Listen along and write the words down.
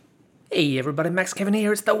Hey everybody, Max Kevin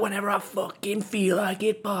here. It's the Whenever I Fucking Feel Like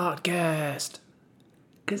It podcast.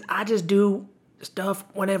 Cause I just do stuff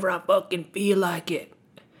whenever I fucking feel like it.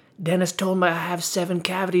 Dennis told me I have 7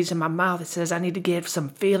 cavities in my mouth. It says I need to get some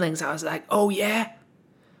feelings. I was like, oh yeah?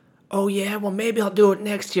 Oh yeah? Well maybe I'll do it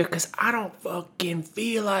next year cause I don't fucking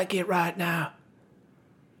feel like it right now.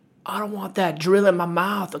 I don't want that drill in my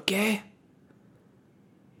mouth, okay?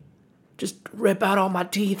 Just rip out all my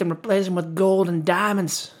teeth and replace them with gold and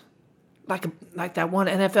diamonds. Like that one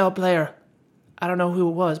NFL player. I don't know who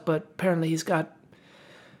it was, but apparently he's got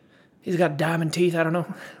diamond teeth. I don't know.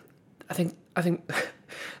 I think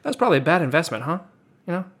that's probably a bad investment, huh?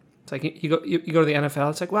 You know, it's like you go to the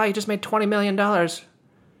NFL. It's like, wow, you just made $20 million. It's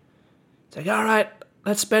like, all right,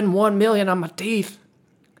 let's spend $1 million on my teeth,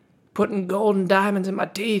 putting gold and diamonds in my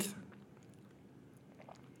teeth.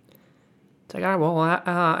 It's like, all right, well,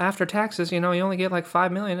 after taxes, you only get like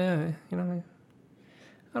 $5 million.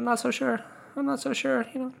 I'm not so sure, you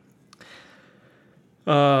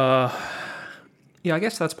know. Yeah, I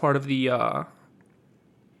guess that's part of the,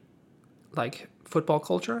 like, football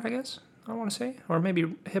culture, I guess, I want to say. Or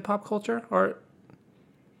maybe hip-hop culture, or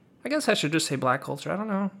I guess I should just say black culture, I don't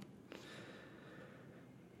know.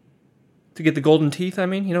 To get the golden teeth, I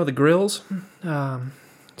mean, the grills.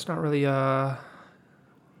 It's not really,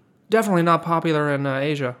 definitely not popular in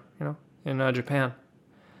Asia, in Japan.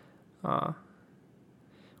 Of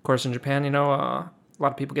course, in Japan, a lot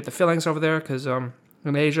of people get the fillings over there because in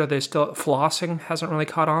Asia, flossing hasn't really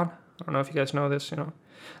caught on. I don't know if you guys know this.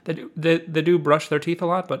 They do brush their teeth a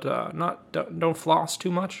lot, but don't floss too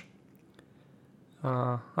much.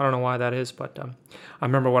 I don't know why that is, but I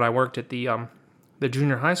remember when I worked at the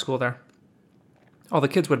junior high school there, all the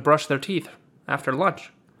kids would brush their teeth after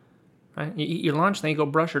lunch. Right? You eat your lunch, then you go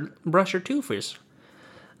brush your tooths.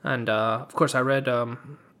 And of course, I read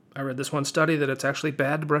this one study that it's actually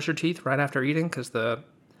bad to brush your teeth right after eating because the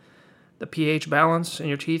pH balance in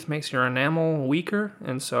your teeth makes your enamel weaker,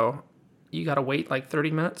 and so you gotta wait like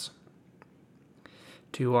 30 minutes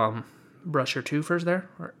to brush your toothers there,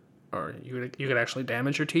 or you could actually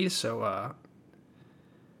damage your teeth. So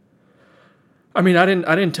I mean, I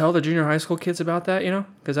didn't tell the junior high school kids about that,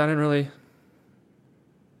 because I didn't really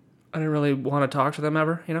want to talk to them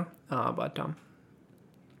ever, but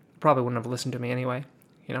probably wouldn't have listened to me anyway.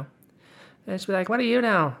 And it's be like, what do you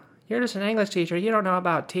know? You're just an English teacher. You don't know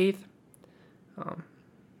about teeth.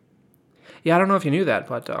 Yeah, I don't know if you knew that,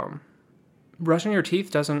 but brushing your teeth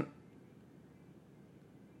doesn't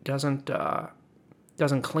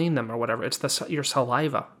clean them or whatever. It's your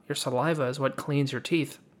saliva. Your saliva is what cleans your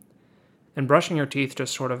teeth. And brushing your teeth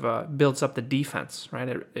just sort of builds up the defense, right?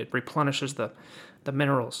 It replenishes the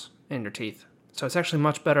minerals in your teeth. So it's actually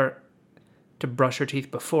much better to brush your teeth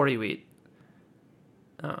before you eat.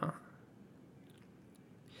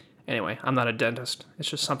 Anyway, I'm not a dentist. It's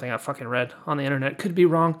just something I fucking read on the internet. Could be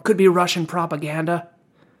wrong. Could be Russian propaganda.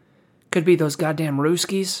 Could be those goddamn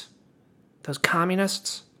Ruskies. Those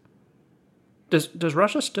communists. Does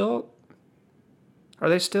Russia still... Are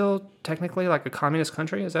they still technically like a communist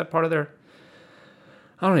country? Is that part of their...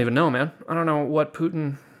 I don't even know, man. I don't know what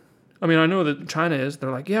Putin... I mean, I know that China is.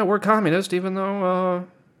 They're like, yeah, we're communist, even though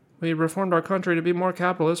we reformed our country to be more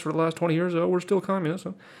capitalist for the last 20 years. We're still communist.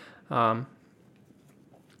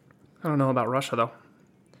 I don't know about Russia, though.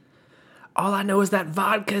 All I know is that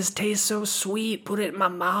vodka tastes so sweet. Put it in my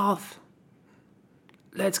mouth.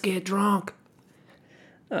 Let's get drunk.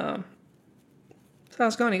 So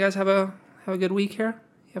how's it going? You guys have a good week here?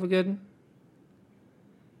 You have a good...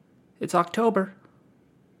 It's October.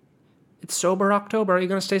 It's sober October. Are you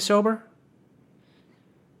going to stay sober?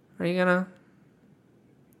 Are you going to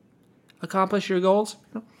accomplish your goals?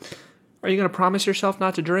 Are you going to promise yourself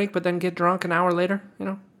not to drink, but then get drunk an hour later?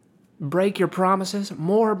 Break your promises.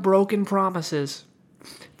 More broken promises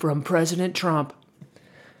from President Trump.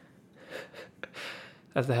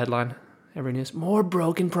 That's the headline. Every news. More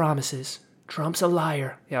broken promises. Trump's a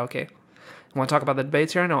liar. Yeah, okay. You want to talk about the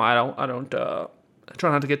debates here? No, I don't. I try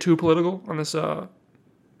not to get too political on this.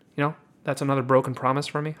 That's another broken promise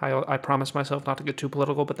for me. I promise myself not to get too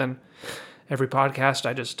political, but then every podcast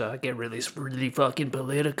I just get really fucking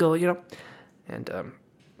political, and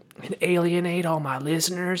alienate all my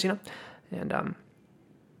listeners, and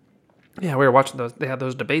yeah, we were watching those. They had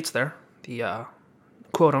those debates there, the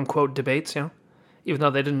quote unquote debates, even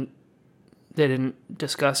though they didn't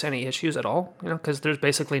discuss any issues at all, because there's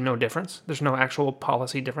basically no difference. There's no actual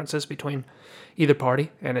policy differences between either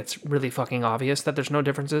party, and it's really fucking obvious that there's no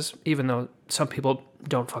differences, even though some people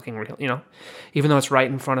don't fucking even though it's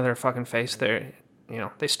right in front of their fucking face, they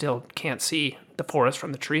still can't see the forest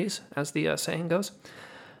from the trees, as the saying goes.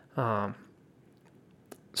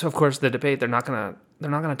 So of course the debate they're not gonna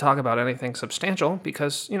talk about anything substantial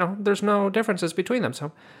because there's no differences between them.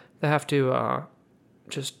 So they have to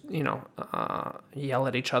just yell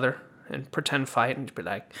at each other and pretend fight and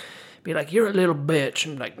be like you're a little bitch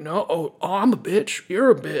and like no I'm a bitch, you're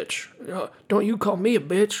a bitch, don't you call me a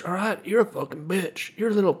bitch, all right, you're a fucking bitch,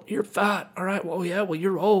 you're fat, all right, well yeah, well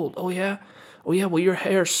you're old, oh yeah, well your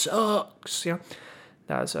hair sucks,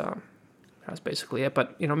 that was basically it.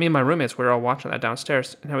 But me and my roommates, we were all watching that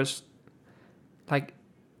downstairs, and it was like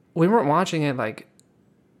we weren't watching it like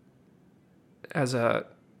as a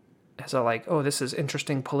like, oh, this is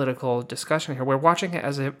interesting political discussion here. We're watching it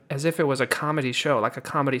as if it was a comedy show, like a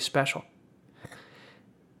comedy special.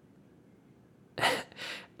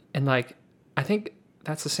 And like, I think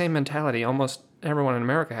that's the same mentality almost everyone in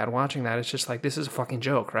America had watching that. It's just like, this is a fucking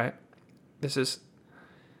joke, right?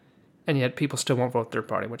 And yet people still won't vote third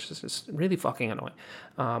party, which is just really fucking annoying.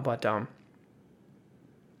 But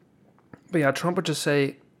yeah, Trump would just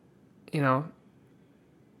say, dumb.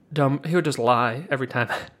 He would just lie every time.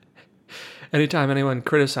 Anytime anyone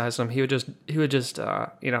criticized him, he would just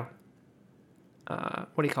what do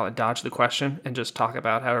you call it? Dodge the question and just talk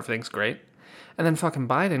about how everything's great. And then fucking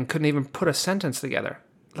Biden couldn't even put a sentence together.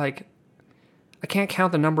 Like, I can't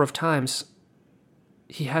count the number of times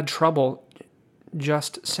he had trouble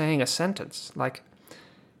just saying a sentence. Like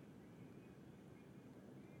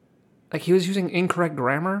he was using incorrect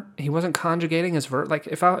grammar. He wasn't conjugating his verb. Like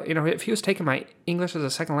if he was taking my English as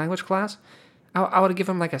a second language class, I would have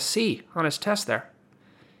given him like a C on his test there.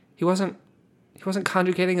 He wasn't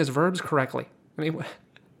conjugating his verbs correctly. And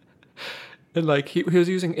like he was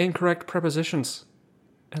using incorrect prepositions,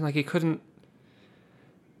 and like he couldn't.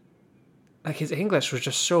 Like his English was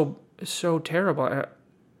just so terrible,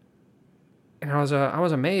 and I was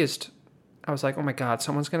amazed. I was like, oh my god,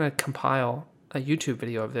 someone's gonna compile a YouTube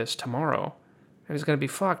video of this tomorrow, and he's gonna be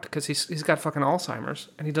fucked because he's got fucking Alzheimer's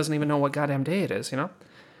and he doesn't even know what goddamn day it is,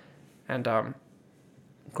 And of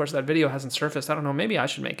course that video hasn't surfaced. I don't know. Maybe I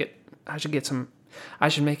should make it. I should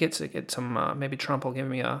make it to get some. Maybe Trump will give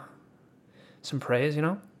me some praise,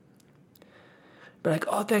 But like,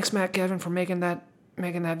 oh, thanks, Matt Kevin, for making that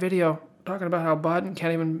video talking about how Biden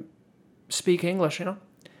can't even speak English,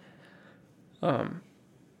 But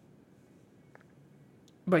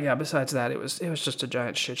yeah, besides that, it was just a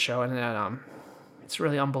giant shit show, and it's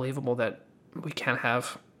really unbelievable that we can't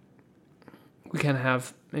have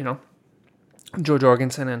Joe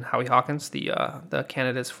Jorgensen and Howie Hawkins, the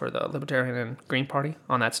candidates for the Libertarian and Green Party,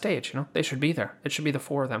 on that stage. They should be there. It should be the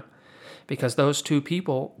four of them, because those two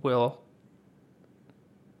people will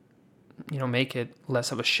make it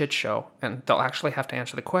less of a shit show, and they'll actually have to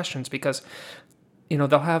answer the questions because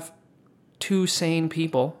they'll have two sane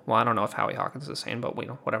people. Well, I don't know if Howie Hawkins is sane, but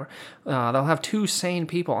whatever. They'll have two sane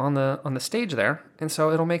people on the stage there, and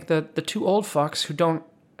so it'll make the two old fucks who don't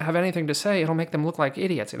have anything to say, it'll make them look like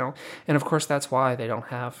idiots, And of course that's why they don't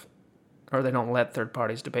let third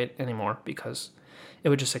parties debate anymore, because it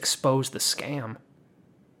would just expose the scam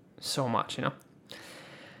so much,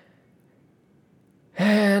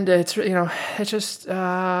 And it's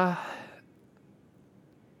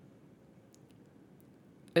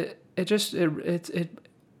it's just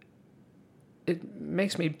it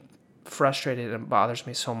makes me frustrated and bothers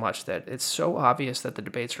me so much that it's so obvious that the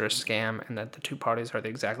debates are a scam and that the two parties are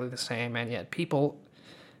exactly the same, and yet people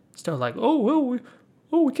still like, we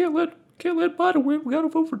can't let Biden win. We gotta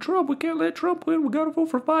vote for Trump. We can't let Trump win. We gotta vote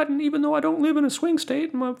for Biden, even though I don't live in a swing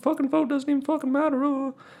state and my fucking vote doesn't even fucking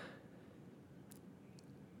matter.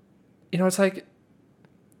 It's like,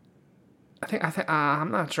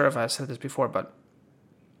 I'm not sure if I've said this before, but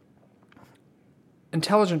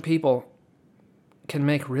intelligent people can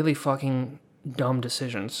make really fucking dumb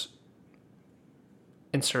decisions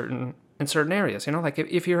in certain areas. Like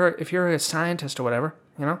if you're a scientist or whatever,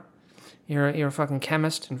 you're a fucking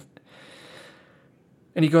chemist, and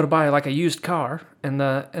you go to buy like a used car, and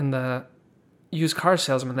the used car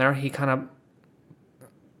salesman there, he kind of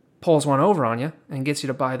pulls one over on you and gets you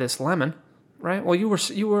to buy this lemon, right? Well, you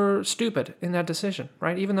were stupid in that decision,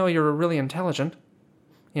 right? Even though you're really intelligent,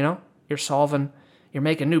 you're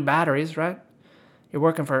making new batteries, right? You're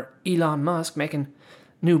working for Elon Musk, making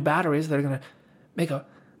new batteries that are going to make a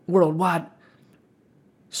worldwide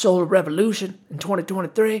solar revolution in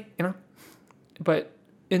 2023, But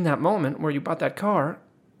in that moment where you bought that car,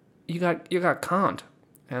 you got conned.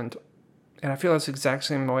 And I feel that's the exact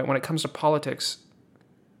same way when it comes to politics.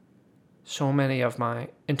 So many of my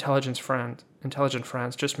intelligent friends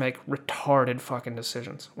just make retarded fucking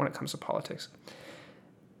decisions when it comes to politics.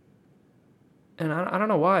 And I don't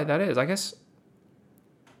know why that is. I guess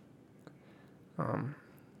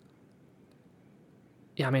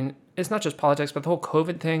yeah, I mean, it's not just politics, but the whole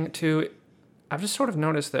COVID thing too. I've just sort of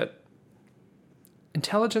noticed that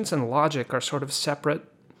intelligence and logic are sort of separate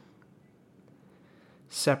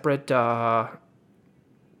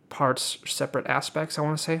parts, separate aspects. I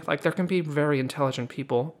want to say, like, there can be very intelligent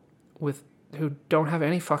people who don't have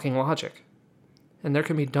any fucking logic, and there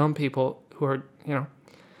can be dumb people who are, I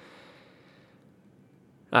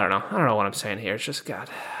don't know. I don't know what I'm saying here. It's just God.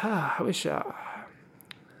 I wish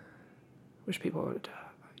people would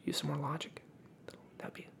use some more logic.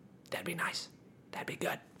 That'd be nice. That'd be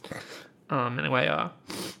good. Anyway,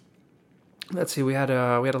 let's see. We had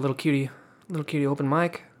a little cutie open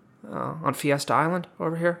mic on Fiesta Island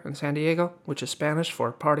over here in San Diego, which is Spanish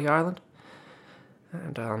for Party Island.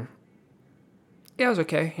 And yeah, it was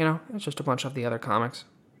okay. It was just a bunch of the other comics.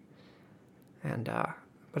 And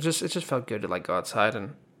but it just felt good to like go outside.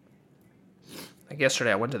 And like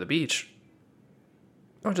yesterday, I went to the beach.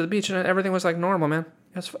 I went to the beach and everything was like normal, man.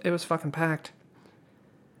 It was fucking packed.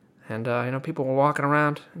 And people were walking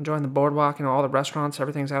around, enjoying the boardwalk. All the restaurants,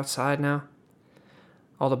 everything's outside now.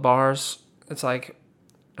 All the bars, it's like,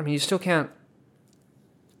 I mean, you still can't.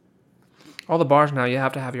 All the bars now, you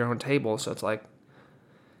have to have your own table, so it's like,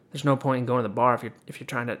 there's no point in going to the bar if you're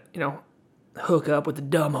trying to, hook up with the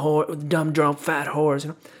dumb drunk fat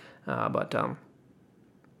whores, But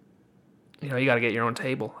you got to get your own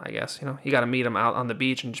table, I guess. You got to meet them out on the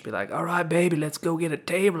beach and just be like, all right, baby, let's go get a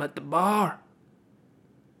table at the bar.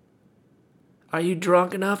 Are you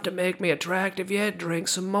drunk enough to make me attractive yet? Drink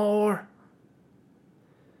some more.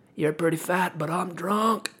 You're pretty fat, but I'm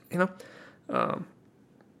drunk,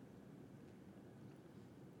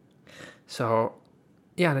 So,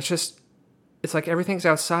 yeah, and it's like everything's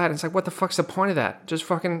outside. And it's like, what the fuck's the point of that? Just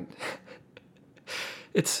fucking,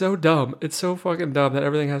 it's so dumb. It's so fucking dumb that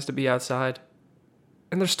everything has to be outside.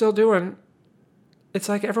 And they're still it's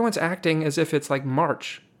like everyone's acting as if it's like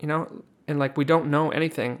March, and like we don't know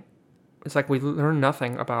anything. It's like we learn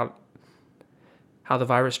nothing about how the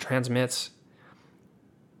virus transmits.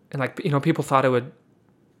 And like, people thought it would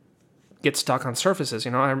get stuck on surfaces,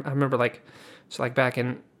 I remember like back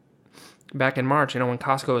in March, when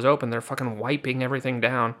Costco was open, they're fucking wiping everything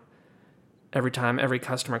down every time every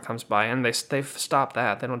customer comes by. And they've stopped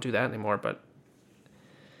that. They don't do that anymore, but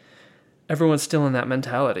everyone's still in that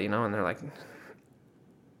mentality, and they're like,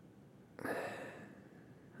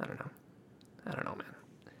 I don't know, man.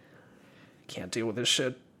 Can't deal with this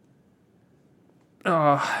shit.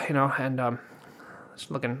 And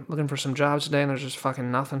just looking for some jobs today, and there's just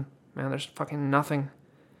fucking nothing, man. There's fucking nothing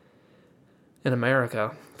in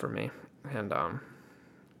America for me, and I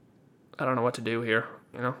don't know what to do here.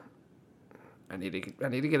 I need to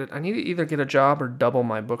either get a job or double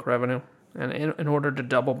my book revenue, and in order to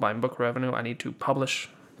double my book revenue, I need to publish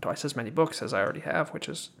twice as many books as I already have, which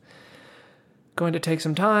is going to take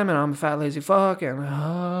some time, and I'm a fat lazy fuck, and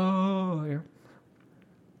yeah.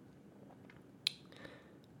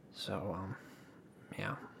 So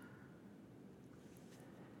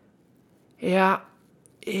yeah.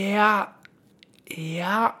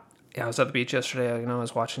 I was at the beach yesterday. I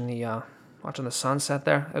was watching the sunset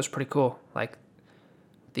there. It was pretty cool. Like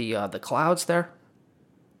the clouds there.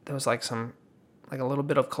 There was like a little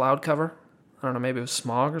bit of cloud cover. I don't know, maybe it was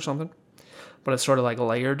smog or something. But it's sort of like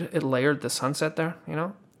layered. It layered the sunset there.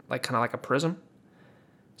 Like kind of like a prism.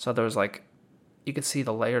 So there was like, you could see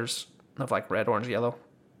the layers of like red, orange, yellow,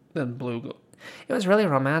 then blue. It was really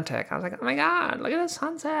romantic. I was like, oh my God, look at the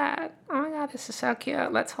sunset. Oh my God, this is so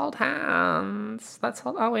cute. Let's hold hands.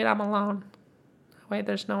 Oh wait, I'm alone. Wait,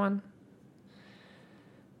 there's no one.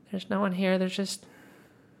 There's no one here. There's just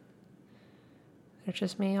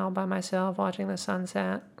me all by myself watching the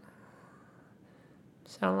sunset.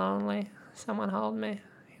 So lonely. Someone hold me,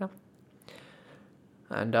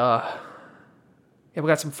 And yeah, we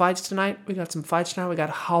got some fights tonight. We got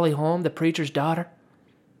Holly Holm, the preacher's daughter,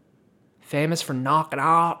 famous for knocking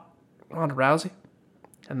out Ronda Rousey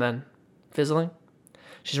and then fizzling.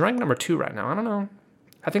 She's ranked number 2 right now. I don't know.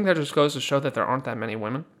 I think that just goes to show that there aren't that many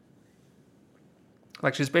women.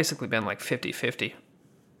 Like, she's basically been like 50-50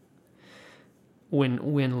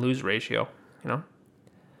 win-lose ratio,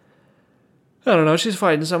 I don't know. She's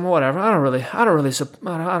fighting some whatever. I don't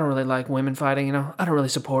really like women fighting. I don't really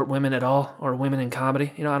support women at all, or women in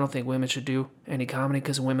comedy. I don't think women should do any comedy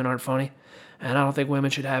because women aren't funny, and I don't think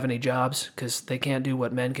women should have any jobs because they can't do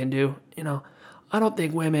what men can do. I don't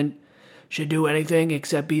think women should do anything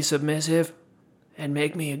except be submissive and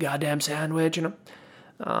make me a goddamn sandwich.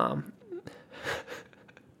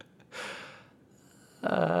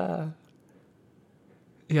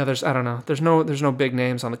 Yeah, I don't know. There's no big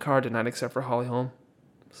names on the card tonight except for Holly Holm.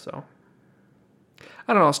 So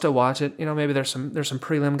I don't know. I'll still watch it. Maybe there's some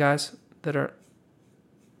prelim guys that are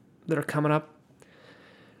coming up.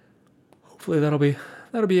 Hopefully that'll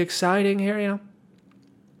be exciting here.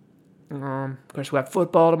 Of course, we have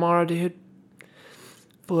football tomorrow, dude.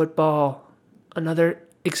 Football. Another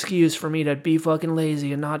excuse for me to be fucking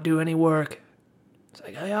lazy and not do any work. It's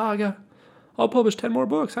like, hey, I'll publish 10 more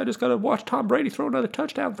books. I just gotta watch Tom Brady throw another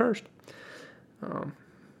touchdown first. And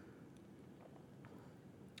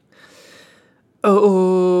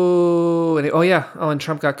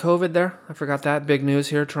Trump got COVID there. I forgot that. Big news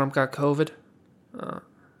here. Trump got COVID. Of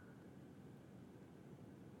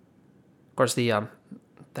course,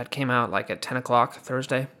 that came out like at 10 o'clock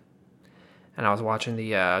Thursday. And I was watching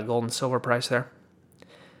the gold and silver price there.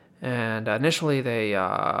 And initially they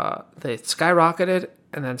skyrocketed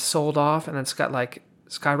and then sold off, and then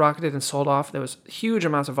skyrocketed and sold off. There was huge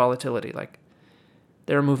amounts of volatility. Like,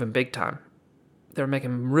 they were moving big time. They were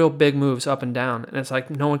making real big moves up and down, and it's like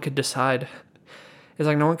no one could decide. It's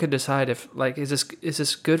like no one could decide if, like, is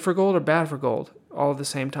this good for gold or bad for gold all at the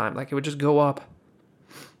same time. Like, it would just go up.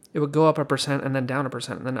 It would go up 1% and then down 1%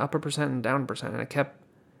 and then up 1% and down 1%, and it kept.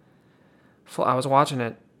 I was watching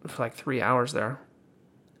it for like 3 hours there,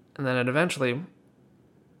 and then it eventually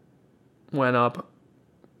went up,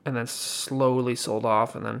 and then slowly sold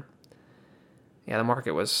off, and then. Yeah, the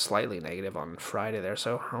market was slightly negative on Friday there,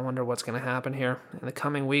 so I wonder what's going to happen here in the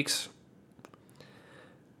coming weeks.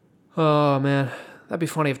 Oh, man. That'd be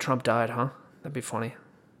funny if Trump died, huh? That'd be funny.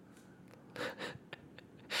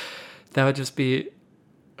 That would just be...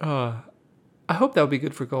 I hope that would be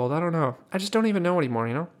good for gold. I don't know. I just don't even know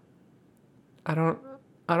anymore, I don't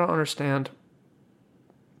understand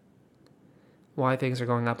why things are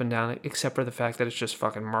going up and down, except for the fact that it's just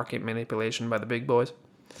fucking market manipulation by the big boys.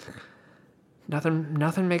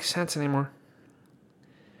 Nothing makes sense anymore.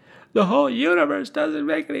 The whole universe doesn't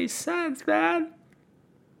make any sense, man.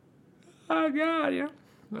 Oh, God, yeah.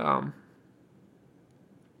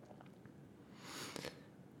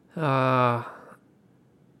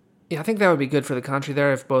 Yeah, I think that would be good for the country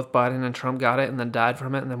there if both Biden and Trump got it and then died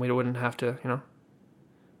from it, and then we wouldn't have to,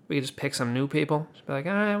 we could just pick some new people. Just be like,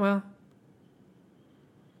 all right, well,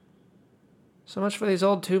 so much for these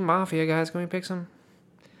old two mafia guys. Can we pick some...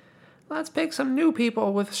 Let's pick some new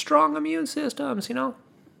people with strong immune systems, You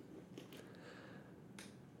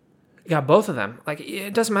got both of them. Like,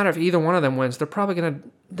 it doesn't matter if either one of them wins. They're probably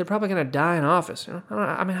gonna die in office.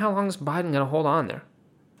 I mean, how long is Biden gonna hold on there?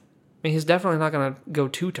 I mean, he's definitely not gonna go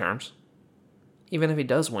 2 terms, even if he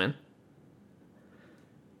does win.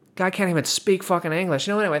 Guy can't even speak fucking English.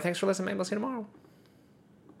 Anyway, thanks for listening, man. We'll see you tomorrow.